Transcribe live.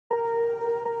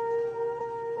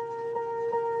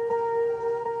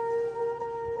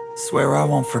Swear I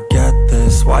won't forget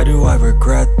this, why do I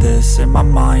regret this? In my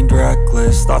mind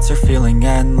reckless, thoughts are feeling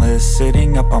endless.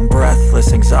 Sitting up I'm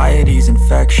breathless, anxiety's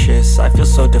infectious. I feel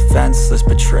so defenseless,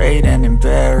 betrayed and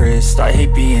embarrassed. I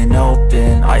hate being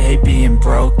open, I hate being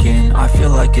broken. I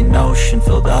feel like an ocean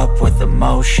filled up with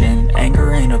emotion.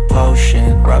 Anger ain't a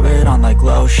potion, rub it on like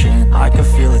lotion. I can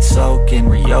feel it soaking,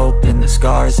 reopen, the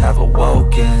scars have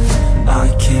awoken.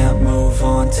 I can't move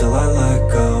on till I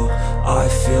let go. I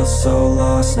feel so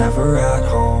lost, never at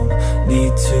home.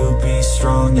 Need to be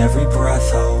strong, every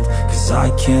breath hold. Cause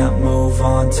I can't move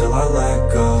on till I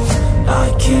let go.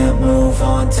 I can't move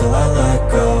on till I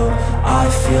let go. I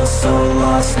feel so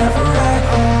lost, never at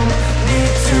home.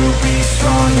 Need to be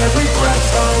strong, every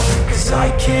breath hold. Cause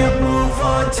I can't move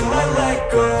on till I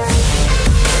let go.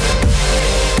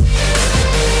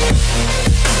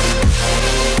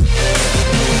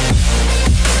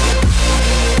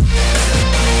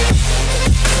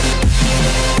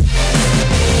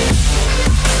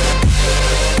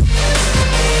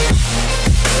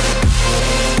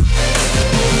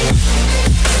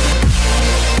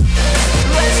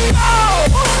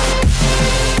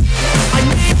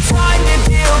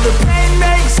 The pain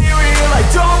makes it real, I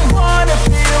don't wanna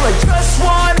feel, I just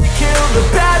wanna kill the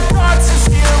bad thoughts and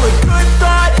steal a good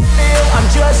thought and feel. I'm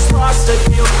just lost, I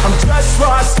feel, I'm just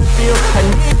lost, I feel. I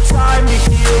need time to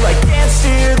heal, I can't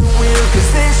steer the wheel. Cause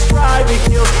this drive it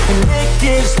kills, and it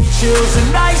gives me chills. A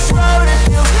nice road it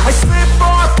feels, I slip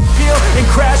off the peel and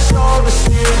crash all the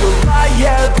steel. Will I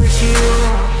ever heal?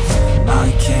 I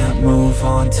can't move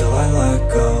on till I let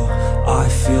go. I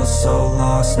feel so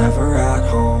lost, never at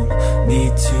home.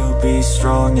 Need to be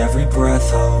strong, every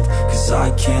breath hold. Cause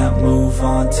I can't move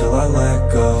on till I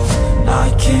let go.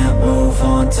 I can't move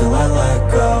on till I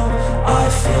let go. I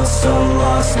feel so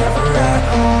lost, never at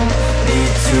home.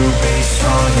 Need to be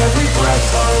strong, every breath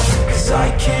hold. Cause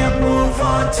I can't move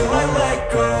on till I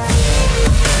let go.